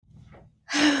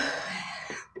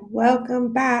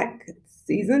Welcome back,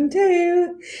 season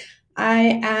two.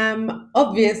 I am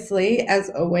obviously, as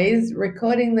always,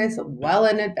 recording this well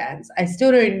in advance. I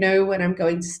still don't know when I'm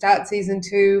going to start season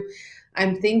two.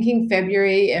 I'm thinking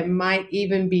February. It might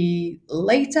even be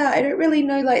later. I don't really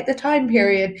know like the time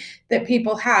period that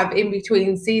people have in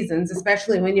between seasons,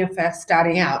 especially when you're first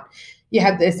starting out. You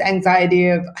have this anxiety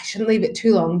of I shouldn't leave it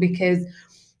too long because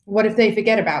what if they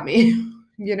forget about me?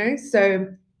 So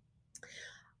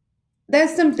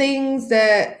there's some things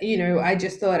that, I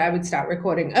just thought I would start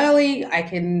recording early. I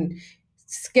can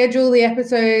schedule the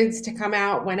episodes to come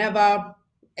out whenever.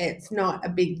 It's not a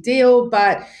big deal,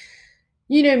 but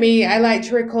you know me, I like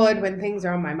to record when things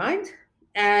are on my mind.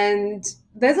 And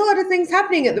there's a lot of things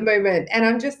happening at the moment. And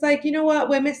I'm just like, you know what?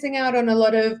 We're missing out on a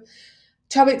lot of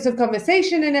topics of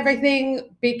conversation and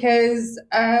everything because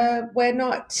we're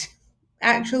not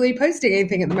actually posting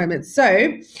anything at the moment.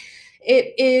 So,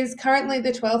 it is currently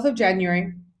the 12th of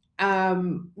January.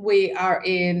 We are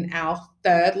in our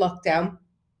third lockdown.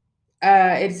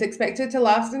 It's expected to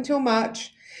last until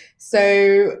March.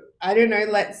 So I don't know.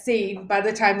 Let's see by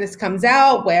the time this comes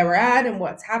out where we're at and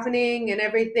what's happening and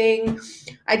everything.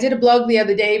 I did a blog the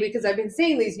other day because I've been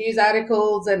seeing these news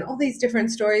articles and all these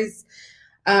different stories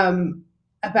about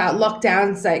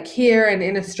lockdowns like here and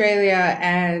in Australia.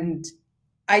 And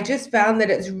I just found that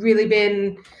it's really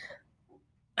been,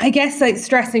 I guess, like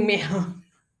stressing me out.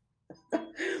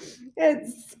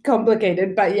 It's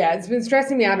complicated, but yeah, it's been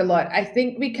stressing me out a lot. I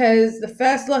think because the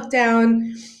first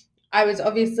lockdown, I was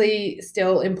obviously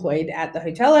still employed at the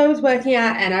hotel I was working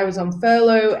at, and I was on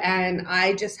furlough, and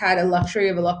I just had a luxury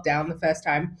of a lockdown the first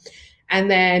time. And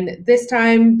then this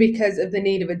time, because of the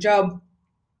need of a job,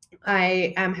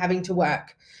 I am having to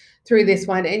work through this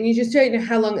one, and you just don't know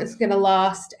how long it's going to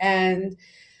last. And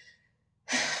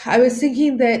I was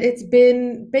thinking that it's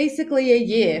been basically a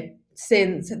year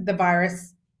since the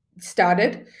virus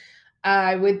started.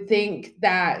 I would think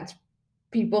that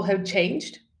people have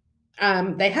changed.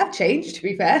 They have changed, to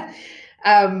be fair.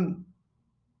 Um,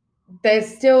 there's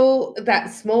still that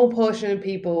small portion of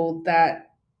people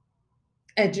that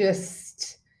are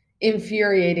just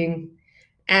infuriating.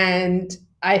 And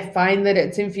I find that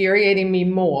it's infuriating me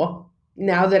more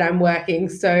now that I'm working.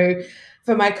 So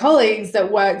for my colleagues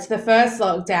that worked the first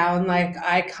lockdown, like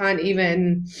I can't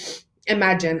even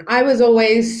imagine. I was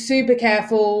always super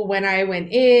careful when I went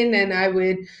in, and I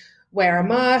would wear a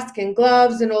mask and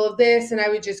gloves and all of this, and I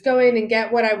would just go in and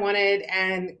get what I wanted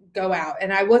and go out.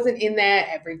 And I wasn't in there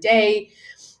every day.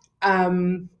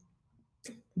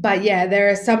 But yeah, there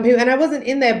are some people, and I wasn't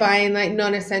in there buying like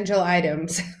non-essential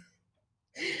items.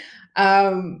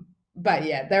 But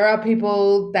yeah, there are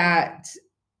people that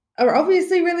are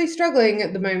obviously really struggling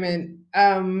at the moment.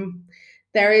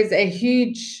 There is a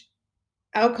huge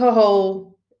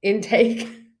alcohol intake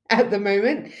at the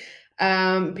moment.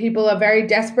 People are very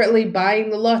desperately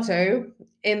buying the lotto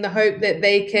in the hope that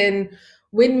they can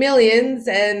win millions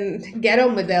and get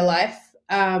on with their life.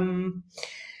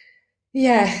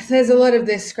 Yeah, there's a lot of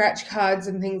this scratch cards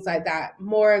and things like that.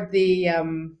 More of the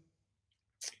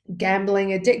gambling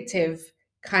addictive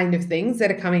kind of things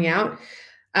that are coming out.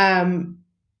 Um,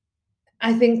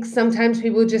 I think sometimes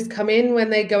people just come in when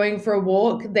they're going for a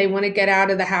walk. They want to get out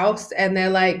of the house and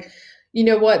they're like, you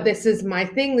know what, this is my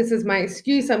thing. This is my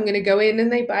excuse. I'm going to go in,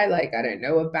 and they buy like, I don't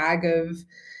know, a bag of,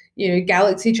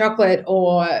 Galaxy chocolate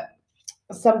or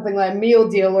something like a meal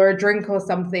deal or a drink or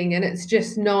something. And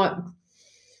it's not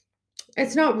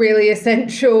really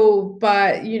essential,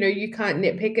 but you can't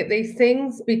nitpick at these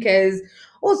things because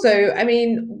also, I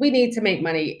mean, we need to make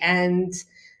money, and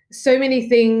so many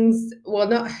things, well,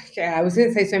 not, yeah, I was going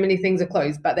to say so many things are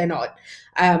closed, but they're not.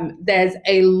 There's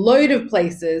a load of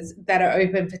places that are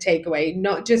open for takeaway,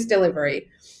 not just delivery.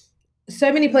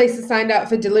 So many places signed up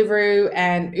for Deliveroo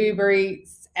and Uber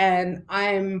Eats, and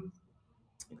I'm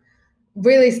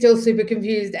really still super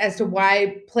confused as to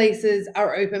why places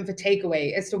are open for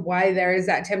takeaway, as to why there is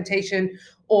that temptation,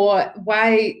 or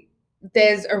why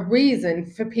there's a reason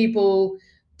for people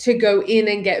to go in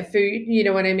and get food. You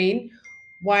know what I mean?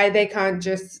 Why they can't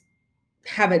just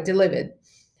have it delivered.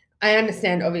 I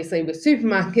understand, obviously, with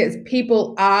supermarkets,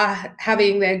 people are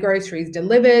having their groceries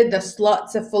delivered. The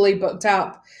slots are fully booked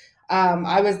up.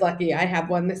 I was lucky. I have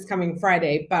one this coming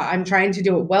Friday, but I'm trying to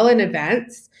do it well in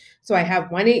advance. So I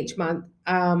have one each month.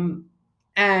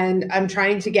 And I'm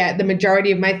trying to get the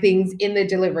majority of my things in the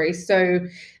delivery. So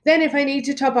then if I need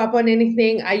to top up on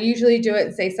anything, I usually do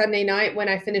it, say, Sunday night when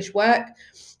I finish work.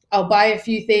 I'll buy a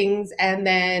few things, and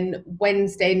then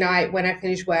Wednesday night when I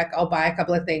finish work, I'll buy a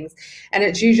couple of things. And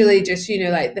it's usually just,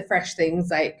 like the fresh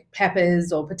things like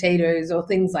peppers or potatoes or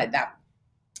things like that.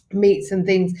 meats and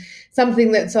things,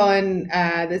 something that's on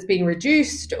that's being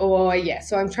reduced, or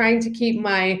so I'm trying to keep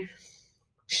my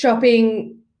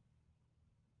shopping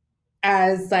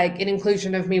as like an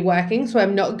inclusion of me working, so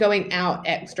I'm not going out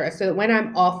extra, so that when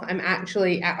I'm off I'm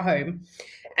actually at home.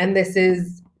 And this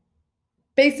is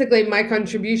basically my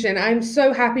contribution. I'm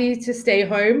so happy to stay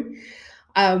home.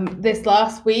 This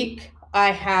last week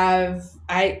I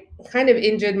kind of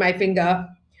injured my finger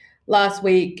last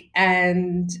week,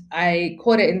 and I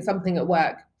caught it in something at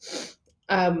work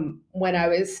when I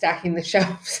was stacking the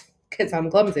shelves, because I'm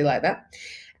clumsy like that.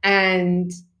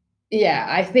 And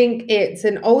I think it's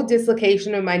an old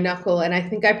dislocation of my knuckle, and I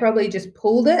think I probably just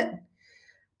pulled it,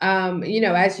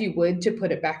 as you would, to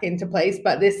put it back into place.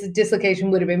 But this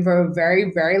dislocation would have been for a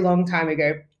very, very long time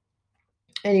ago.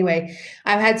 Anyway,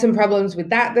 I've had some problems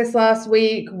with that this last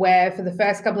week, where for the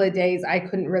first couple of days I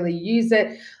couldn't really use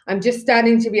it. I'm just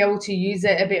starting to be able to use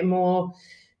it a bit more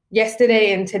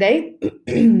yesterday and today.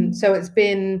 So it's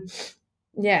been,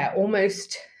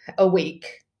 almost a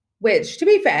week, which, to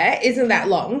be fair, isn't that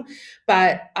long.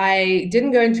 But I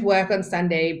didn't go into work on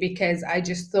Sunday because I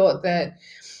just thought that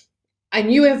I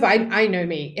knew, if I know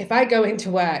me, if I go into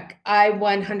work, I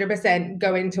 100%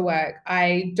 go into work.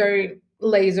 I don't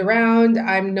laze around.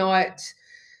 I'm not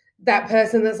that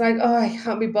person that's like, oh, I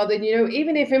can't be bothered.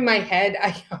 Even if in my head I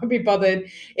can't be bothered,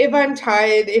 if I'm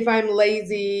tired, if I'm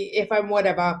lazy, if I'm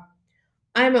whatever,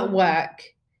 I'm at work.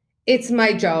 It's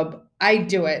my job. I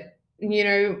do it,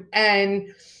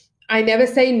 and I never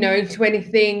say no to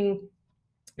anything,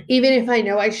 even if I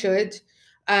know I should.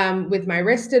 With my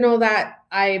wrist and all that,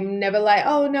 I'm never like,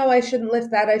 oh no, I shouldn't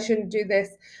lift that, I shouldn't do this.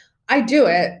 I do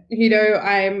it.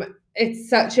 It's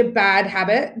such a bad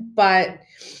habit, but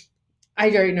I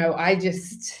don't know. I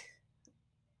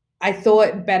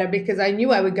thought better, because I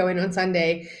knew I would go in on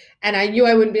Sunday, and I knew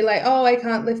I wouldn't be like, oh, I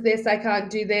can't lift this, I can't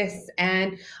do this.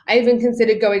 And I even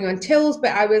considered going on tills,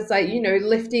 but I was like,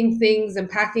 lifting things and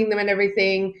packing them and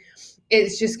everything,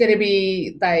 it's just going to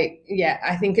be like,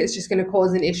 I think it's just going to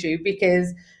cause an issue,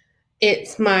 because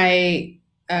it's my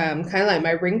kind of like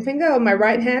my ring finger on my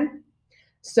right hand.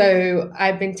 So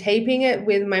I've been taping it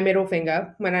with my middle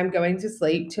finger when I'm going to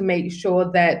sleep, to make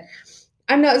sure that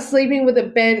I'm not sleeping with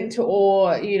it bent,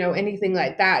 or, anything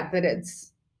like that, that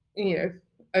it's,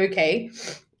 okay.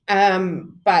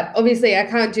 But obviously I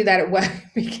can't do that at work,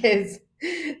 because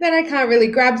then I can't really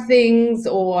grab things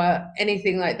or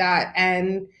anything like that.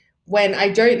 And when I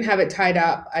don't have it tied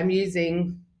up, I'm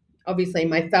using, obviously,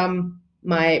 my thumb,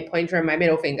 my pointer, and my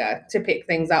middle finger to pick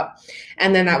things up.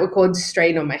 And then that would cause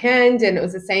strain on my hand, and it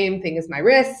was the same thing as my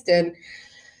wrist. And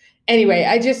anyway,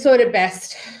 I just thought it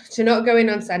best to not go in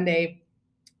on Sunday,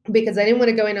 because I didn't want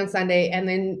to go in on Sunday and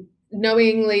then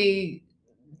knowingly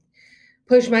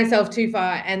push myself too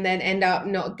far and then end up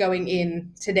not going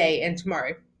in today and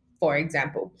tomorrow, for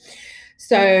example.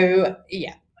 So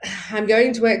I'm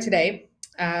going to work today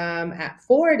at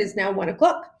 4. It is now 1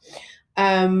 o'clock.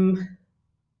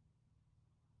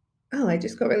 I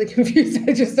just got really confused.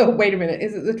 I just thought, wait a minute,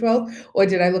 is it the 12th? Or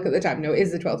did I look at the time? No, it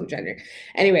is the 12th of January.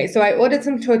 Anyway, so I ordered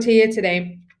some tortilla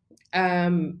today,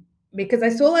 because I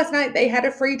saw last night they had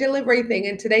a free delivery thing,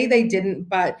 and today they didn't,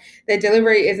 but their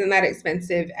delivery isn't that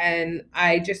expensive. And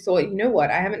I just thought, you know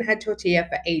what? I haven't had tortilla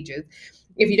for ages.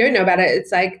 If you don't know about it,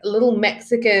 it's like a little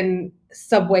Mexican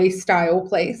Subway style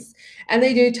place, and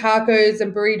they do tacos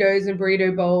and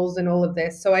burrito bowls and all of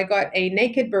this. So I got a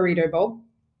naked burrito bowl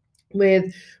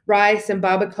with rice and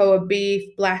barbacoa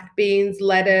beef, black beans,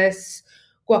 lettuce,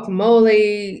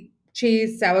 guacamole,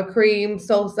 cheese, sour cream,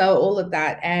 salsa, all of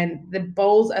that. And the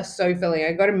bowls are so filling.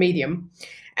 I got a medium,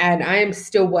 and I am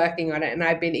still working on it, and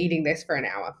I've been eating this for an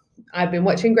hour. I've been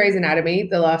watching Grey's Anatomy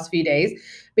the last few days,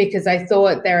 because I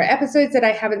thought there are episodes that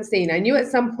I haven't seen. I knew at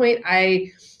some point I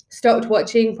stopped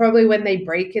watching, probably when they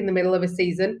break in the middle of a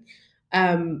season.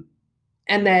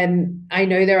 And then I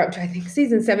know they're up to, I think,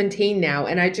 season 17 now.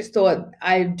 And I just thought,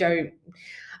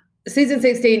 season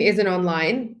 16 isn't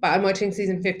online, but I'm watching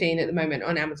season 15 at the moment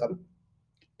on Amazon.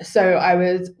 So I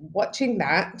was watching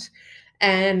that,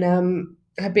 and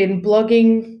I've been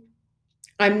blogging.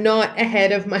 I'm not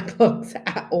ahead of my blogs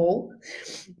at all.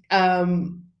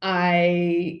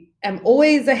 I am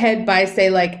always ahead by, say,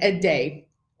 like a day.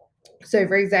 So,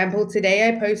 for example, today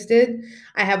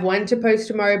I have one to post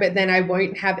tomorrow, but then I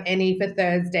won't have any for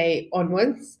Thursday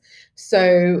onwards.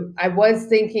 So I was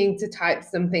thinking to type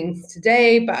some things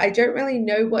today, but I don't really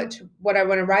know what I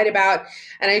want to write about.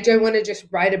 And I don't want to just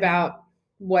write about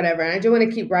whatever. And I don't want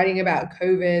to keep writing about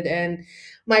COVID and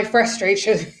my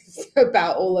frustrations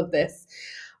about all of this.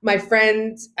 my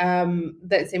friend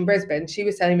that's in Brisbane, she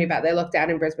was telling me about their lockdown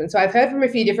in Brisbane. So I've heard from a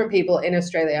few different people in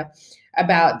Australia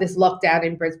about this lockdown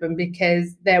in Brisbane,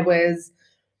 because there was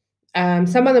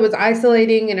someone that was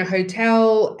isolating in a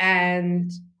hotel,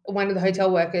 and one of the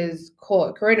hotel workers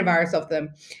caught coronavirus off them,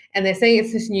 and they're saying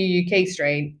it's this new UK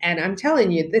strain. And I'm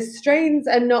telling you, these strains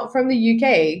are not from the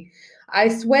UK. I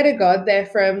swear to God, they're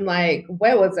from, like,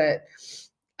 where was it?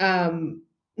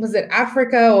 Was it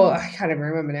Africa, or I can't even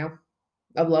remember now.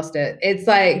 I've lost it. It's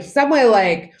like somewhere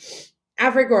like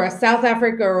Africa or South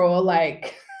Africa, or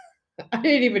like I don't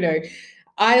even know.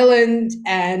 Ireland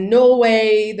and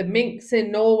Norway, the minks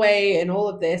in Norway, and all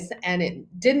of this. And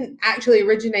it didn't actually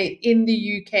originate in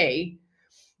the UK.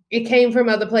 It came from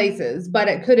other places, but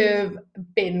it could have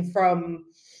been from,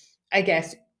 I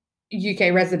guess,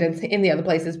 UK residents in the other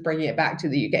places bringing it back to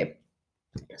the UK.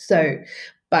 So,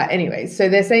 but anyway, so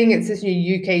they're saying it's this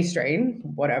new UK strain,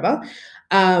 whatever.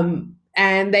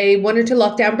 And they wanted to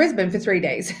lock down Brisbane for 3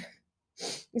 days.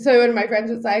 So one of my friends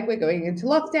was like, we're going into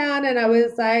lockdown. And I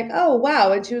was like, oh,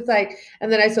 wow. And she was like,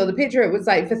 and then I saw the picture, it was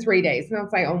like for 3 days. And I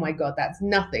was like, oh my God, that's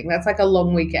nothing. That's like a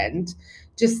long weekend.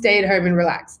 Just stay at home and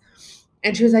relax.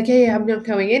 And she was like, yeah, I'm not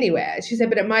going anywhere. She said,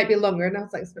 but it might be longer. And I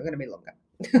was like, it's not going to be longer.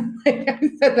 Like I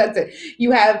said, that's it.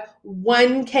 You have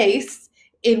one case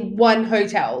in one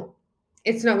hotel.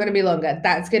 It's not going to be longer.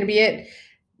 That's going to be it.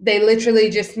 They literally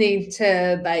just need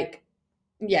to, like,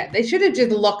 yeah, they should have just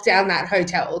locked down that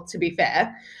hotel, to be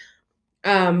fair.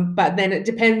 But then it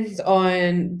depends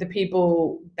on the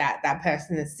people that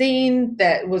person has seen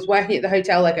that was working at the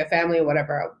hotel, like her family or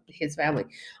whatever, his family.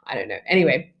 I don't know.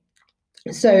 Anyway,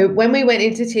 so when we went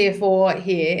into tier 4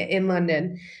 here in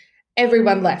London,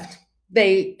 everyone left.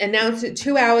 They announced it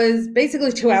 2 hours,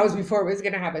 basically 2 hours before it was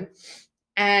going to happen.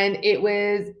 And it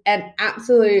was an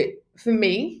absolute, for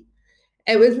me,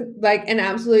 it was like an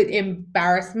absolute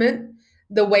embarrassment,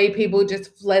 the way people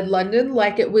just fled London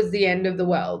like it was the end of the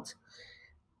world.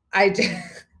 I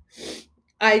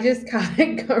just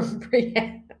can't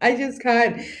comprehend. I just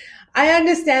can't. I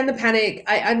understand the panic.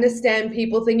 I understand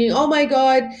people thinking, oh my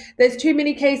God, there's too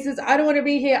many cases. I don't want to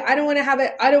be here. I don't want to have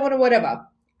it. I don't want to whatever.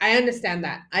 I understand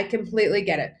that. I completely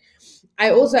get it.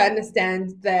 I also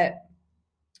understand that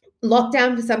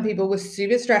lockdown for some people was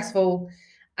super stressful.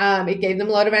 It gave them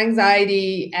a lot of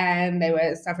anxiety, and they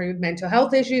were suffering with mental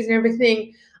health issues and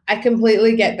everything. I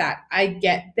completely get that. I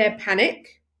get their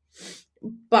panic,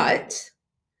 but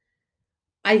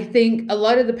I think a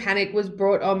lot of the panic was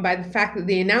brought on by the fact that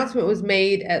the announcement was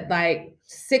made at like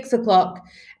 6 o'clock,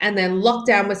 and then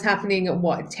lockdown was happening at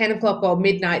what, 10 o'clock or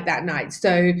midnight that night.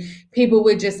 So people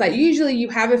were just like, usually you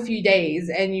have a few days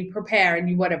and you prepare and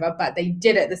you whatever, but they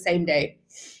did it the same day.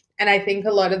 And I think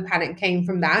a lot of the panic came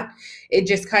from that. It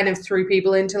just kind of threw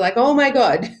people into like, oh my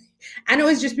God. And it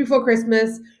was just before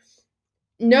Christmas.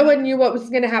 No one knew what was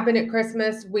going to happen at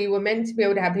Christmas. We were meant to be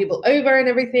able to have people over and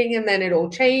everything, and then it all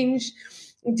changed.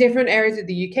 Different areas of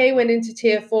the UK went into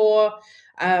tier 4.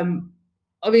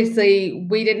 Obviously,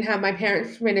 we didn't have, my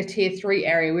parents were in a tier 3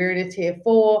 area. We were in a tier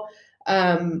 4.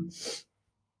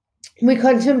 We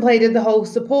contemplated the whole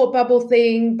support bubble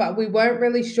thing, but we weren't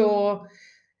really sure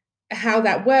how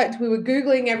that worked. We were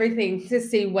Googling everything to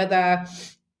see whether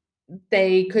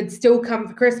they could still come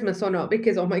for Christmas or not,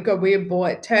 because, oh my God, we had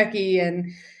bought turkey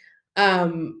and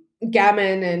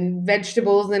gammon and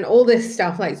vegetables and all this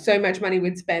stuff, like so much money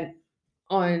we'd spent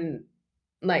on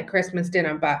like Christmas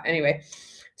dinner. But anyway,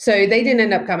 so they didn't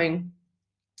end up coming.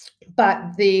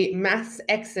 But the mass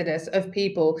exodus of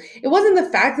people, it wasn't the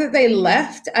fact that they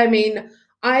left. I mean,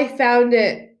 I found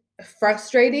it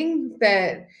frustrating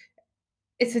that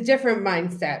it's a different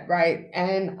mindset, right?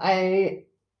 And I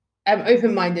am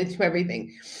open-minded to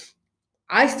everything.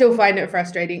 I still find it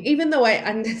frustrating, even though I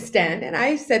understand, and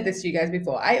I've said this to you guys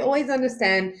before, I always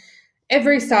understand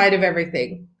every side of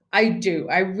everything. I do.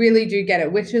 I really do get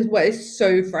it, which is what is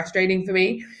so frustrating for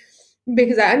me,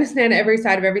 because I understand every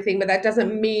side of everything, but that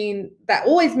doesn't mean, that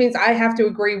always means I have to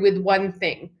agree with one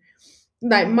thing.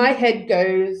 Like my head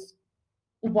goes,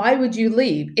 why would you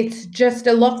leave? It's just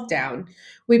a lockdown.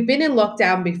 We've been in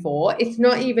lockdown before. It's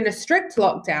not even a strict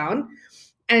lockdown.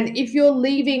 And if you're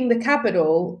leaving the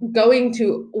capital, going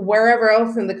to wherever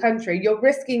else in the country, you're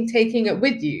risking taking it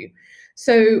with you.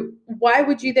 So why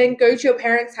would you then go to your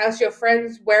parents' house, your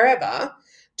friends, wherever,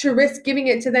 to risk giving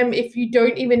it to them if you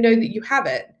don't even know that you have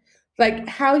it? Like,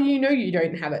 how do you know you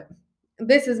don't have it?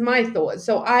 This is my thought.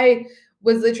 So I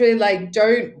was literally like,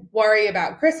 don't worry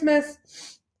about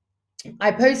Christmas.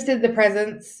 I posted the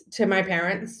presents to my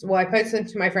parents. Well, I posted them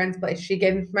to my friend's place. She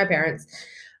gave them to my parents.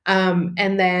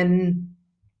 And then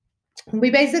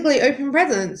we basically opened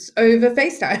presents over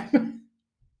FaceTime.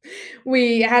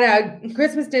 We had our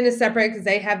Christmas dinner separate because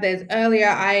they had theirs earlier.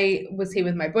 I was here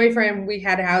with my boyfriend. We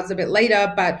had ours a bit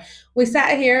later, but we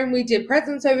sat here and we did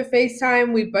presents over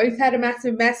FaceTime. We both had a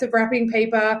massive mess of wrapping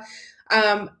paper.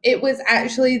 It was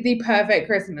actually the perfect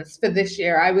Christmas for this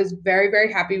year. I was very,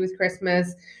 very happy with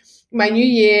Christmas. My new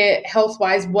year, health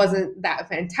wise, wasn't that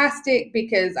fantastic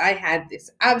because I had this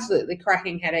absolutely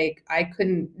cracking headache. I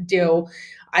couldn't deal.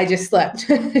 I just slept.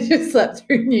 I just slept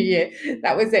through New Year.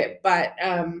 That was it. But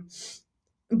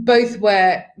both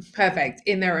were perfect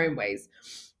in their own ways.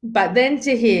 But then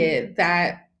to hear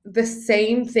that the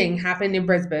same thing happened in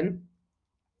Brisbane,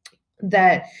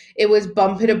 that it was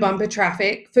bumper to bumper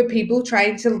traffic for people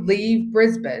trying to leave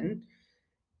Brisbane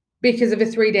because of a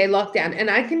 3-day lockdown. And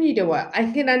I can, you know what,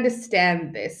 I can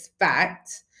understand this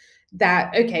fact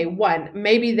that, okay, one,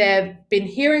 maybe they've been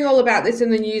hearing all about this in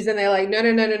the news and they're like, no,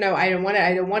 I don't want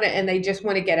it. And they just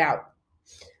want to get out.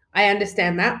 I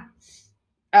understand that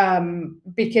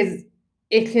because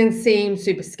it can seem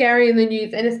super scary in the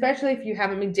news. And especially if you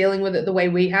haven't been dealing with it the way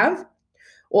we have,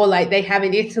 or like they have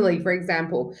in Italy, for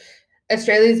example.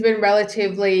 Australia's been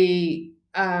relatively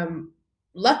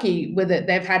lucky with it.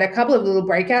 They've had a couple of little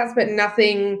breakouts, but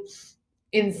nothing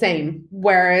insane.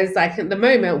 Whereas, like at the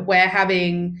moment, we're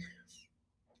having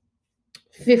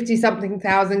 50 something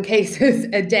thousand cases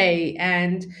a day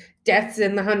and deaths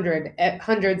in the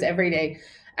hundreds every day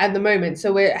at the moment.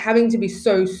 So we're having to be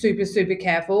so super, super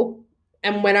careful.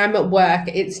 And when I'm at work,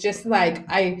 it's just like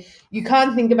you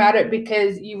can't think about it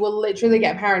because you will literally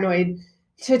get paranoid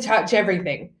to touch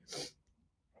everything.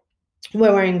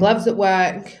 We're wearing gloves at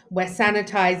work, we're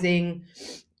sanitizing,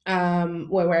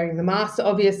 we're wearing the masks,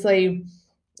 obviously.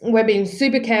 We're being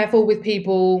super careful with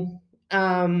people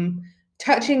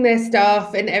touching their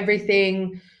stuff and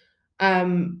everything.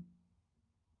 I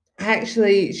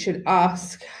actually should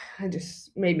ask, I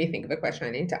just made me think of a question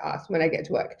I need to ask when I get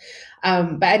to work.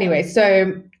 But anyway,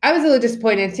 so I was a little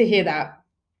disappointed to hear that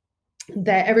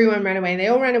everyone ran away. They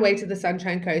all ran away to the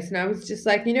Sunshine Coast. And I was just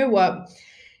like, you know what?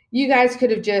 You guys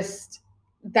could have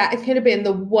that could have been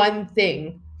the one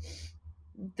thing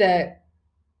that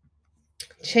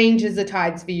changes the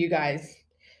tides for you guys.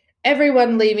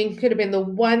 Everyone leaving could have been the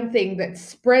one thing that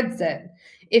spreads it.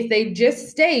 If they just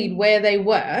stayed where they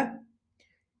were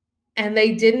and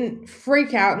they didn't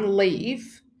freak out and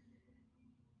leave,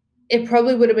 it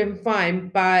probably would have been fine.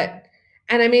 But,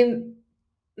 and I mean,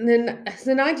 then it's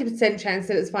a 90% chance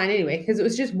that it's fine anyway, because it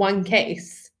was just one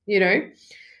case, you know?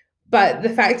 But the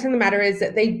fact of the matter is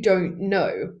that they don't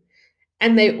know.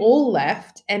 And they all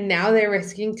left, and now they're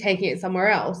risking taking it somewhere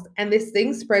else. And this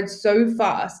thing spreads so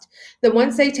fast that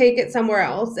once they take it somewhere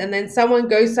else, and then someone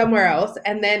goes somewhere else,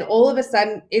 and then all of a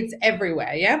sudden it's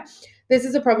everywhere. Yeah. This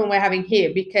is a problem we're having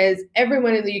here because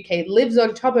everyone in the UK lives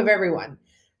on top of everyone.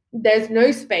 There's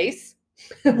no space,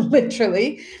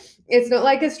 literally. It's not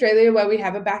like Australia where we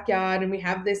have a backyard and we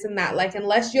have this and that. Like,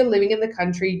 unless you're living in the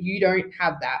country, you don't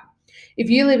have that. If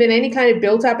you live in any kind of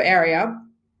built up area,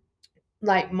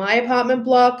 like my apartment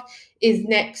block is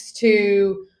next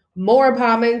to more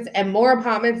apartments and more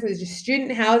apartments. There's just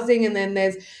student housing, and then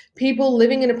there's people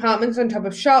living in apartments on top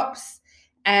of shops,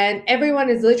 and everyone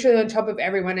is literally on top of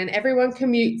everyone, and everyone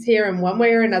commutes here in one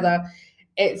way or another.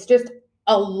 It's just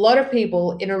a lot of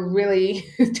people in a really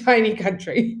tiny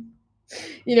country.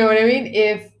 You know what I mean?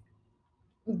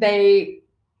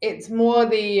 It's more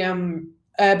the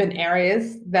urban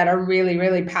areas that are really,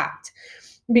 really packed.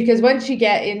 Because once you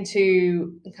get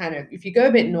into kind of, if you go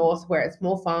a bit north where it's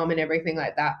more farm and everything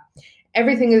like that,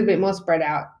 everything is a bit more spread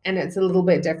out and it's a little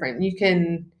bit different. You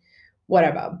can,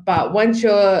 whatever. But once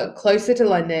you're closer to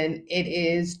London, it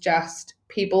is just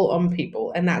people on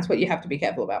people. And that's what you have to be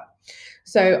careful about.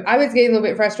 So I was getting a little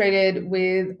bit frustrated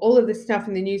with all of this stuff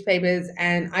in the newspapers,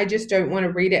 and I just don't want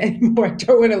to read it anymore. I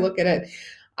don't want to look at it.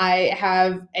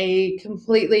 I'm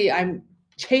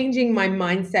changing my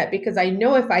mindset because I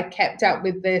know if I kept up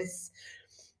with this,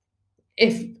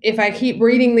 if I keep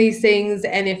reading these things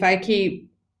and if I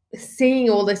keep seeing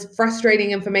all this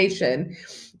frustrating information,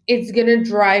 it's going to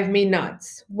drive me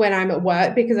nuts when I'm at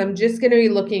work because I'm just going to be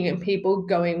looking at people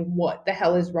going, what the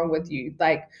hell is wrong with you?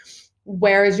 Like,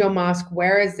 where is your mask?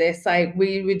 Where is this? Like,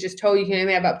 we were just told you can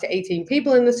only have up to 18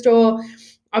 people in the store.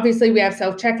 Obviously, we have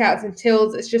self-checkouts and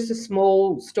tills. It's just a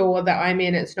small store that I'm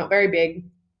in. It's not very big.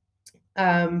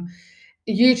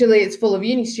 Usually it's full of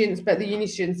uni students, but the uni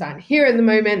students aren't here at the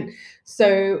moment.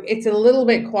 So it's a little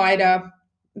bit quieter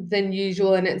than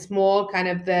usual. And it's more kind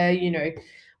of the,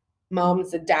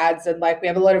 moms and dads. And like, we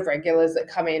have a lot of regulars that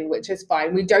come in, which is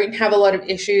fine. We don't have a lot of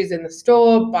issues in the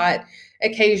store, but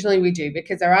occasionally we do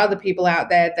because there are other people out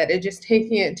there that are just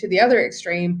taking it to the other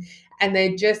extreme and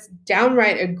they're just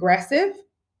downright aggressive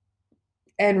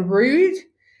and rude,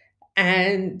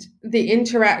 and the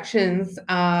interactions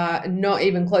are not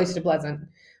even close to pleasant.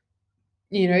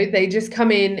 You know, they just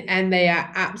come in and they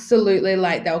are absolutely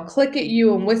like, they'll click at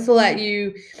you and whistle at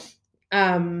you.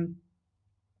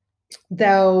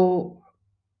 They'll,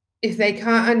 if they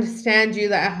can't understand you,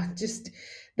 that just,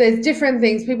 there's different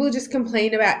things. People just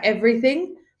complain about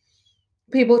everything.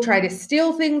 People try to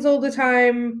steal things all the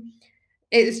time.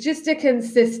 It's just a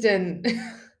consistent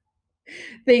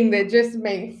thing that just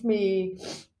makes me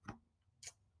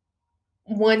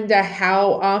wonder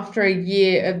how, after a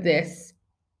year of this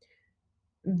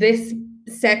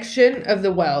section of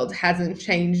the world hasn't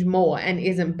changed more and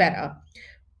isn't better.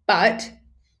 But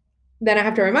then I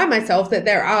have to remind myself that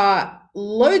there are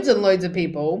loads and loads of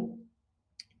people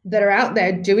that are out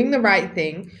there doing the right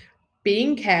thing,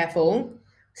 being careful,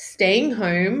 staying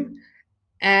home,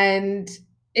 and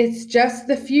it's just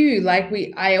the few, like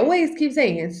I always keep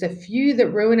saying, it's the few that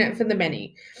ruin it for the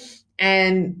many.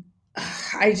 And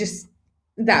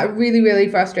that really, really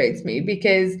frustrates me,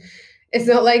 because it's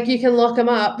not like you can lock them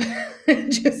up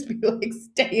and just be like,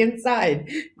 stay inside,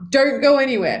 don't go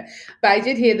anywhere. But I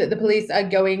did hear that the police are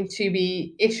going to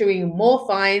be issuing more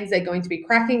fines. They're going to be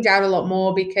cracking down a lot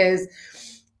more, because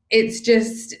it's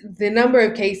just, the number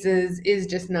of cases is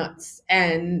just nuts.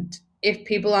 And if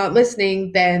people aren't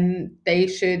listening, then they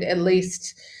should at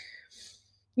least,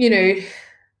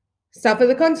 suffer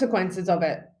the consequences of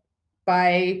it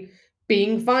by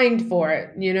being fined for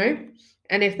it,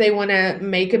 And if they want to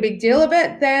make a big deal of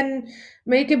it, then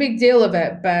make a big deal of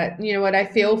it. But you know what? I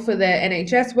feel for the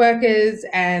NHS workers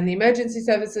and the emergency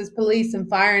services, police and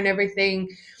fire and everything,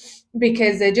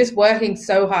 because they're just working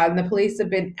so hard. And the police have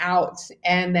been out,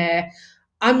 and they're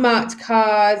unmarked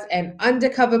cars and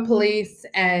undercover police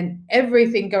and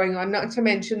everything going on, not to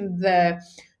mention the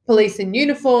police in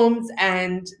uniforms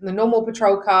and the normal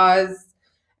patrol cars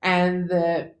and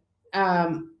the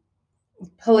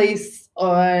police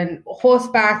on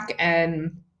horseback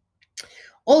and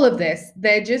all of this.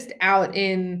 They're just out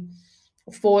in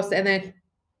force, and they're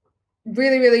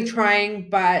really, really trying,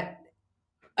 but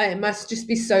it must just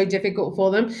be so difficult for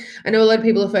them. I know a lot of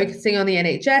people are focusing on the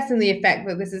NHS and the effect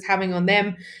that this is having on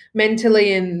them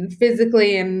mentally and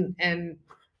physically and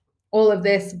all of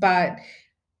this, but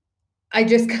I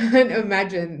just can't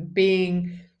imagine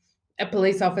being a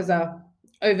police officer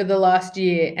over the last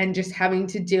year and just having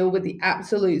to deal with the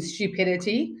absolute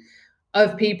stupidity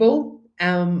of people.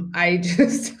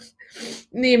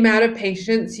 The amount of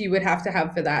patience you would have to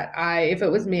have for that. If it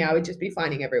was me, I would just be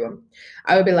fining everyone.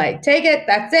 I would be like, take it,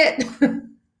 that's it.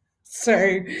 So,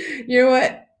 you know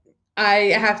what? I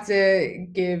have to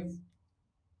give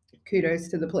kudos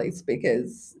to the police,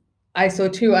 because I saw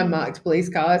 2 unmarked police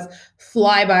cars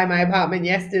fly by my apartment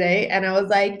yesterday, and I was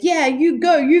like, yeah, you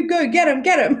go, get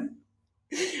them.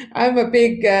 I'm a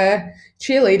big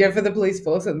cheerleader for the police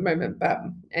force at the moment. But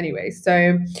anyway,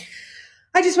 so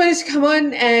I just wanted to come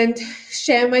on and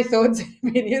share my thoughts and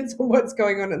opinions on what's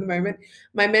going on at the moment.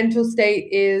 My mental state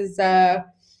is not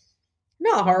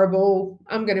horrible.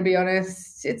 I'm going to be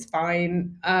honest. It's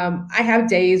fine. I have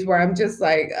days where I'm just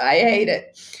like, I hate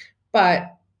it.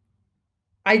 But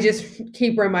I just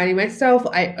keep reminding myself,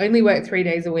 I only work 3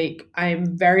 days a week.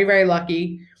 I'm very, very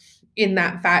lucky in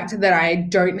that fact that I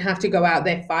don't have to go out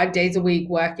there 5 days a week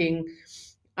working.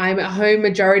 I'm at home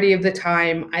majority of the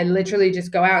time. I literally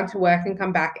just go out to work and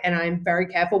come back, and I'm very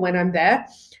careful when I'm there.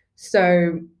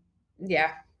 So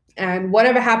yeah. And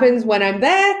whatever happens when I'm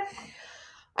there,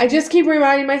 I just keep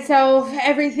reminding myself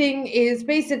everything is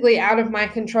basically out of my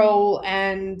control,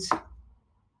 and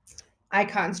I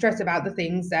can't stress about the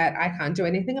things that I can't do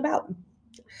anything about.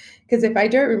 Because if I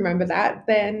don't remember that,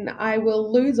 then I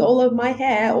will lose all of my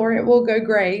hair, or it will go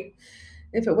gray.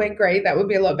 If it went gray, that would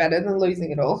be a lot better than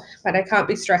losing it all. But I can't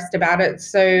be stressed about it.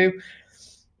 So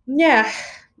yeah,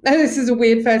 this is a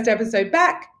weird first episode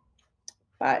back.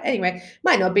 But anyway,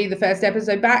 might not be the first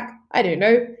episode back. I don't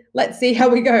know. Let's see how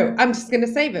we go. I'm just going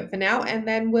to save it for now, and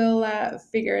then we'll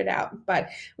figure it out. But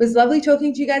it was lovely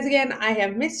talking to you guys again. I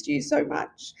have missed you so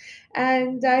much,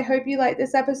 and I hope you like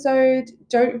this episode.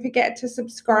 Don't forget to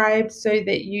subscribe so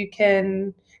that you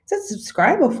can... Is it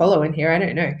subscribe or follow in here? I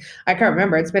don't know. I can't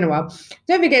remember. It's been a while.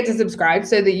 Don't forget to subscribe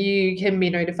so that you can be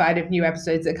notified of new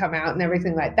episodes that come out and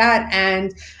everything like that.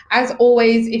 And as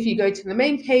always, if you go to the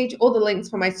main page, all the links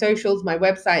for my socials, my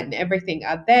website, and everything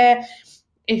are there.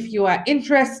 If you are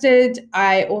interested,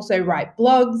 I also write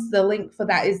blogs. The link for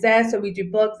that is there. So we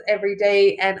do blogs every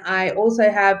day. And I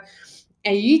also have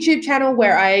a YouTube channel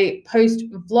where I post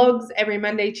vlogs every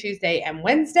Monday, Tuesday, and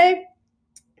Wednesday.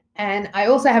 And I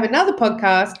also have another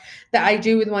podcast that I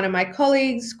do with one of my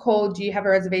colleagues called Do You Have a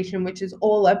Reservation, which is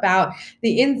all about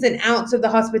the ins and outs of the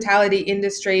hospitality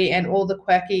industry and all the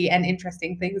quirky and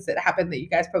interesting things that happen that you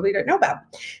guys probably don't know about.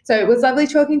 So it was lovely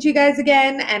talking to you guys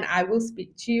again, and I will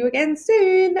speak to you again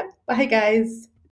soon. Bye, guys.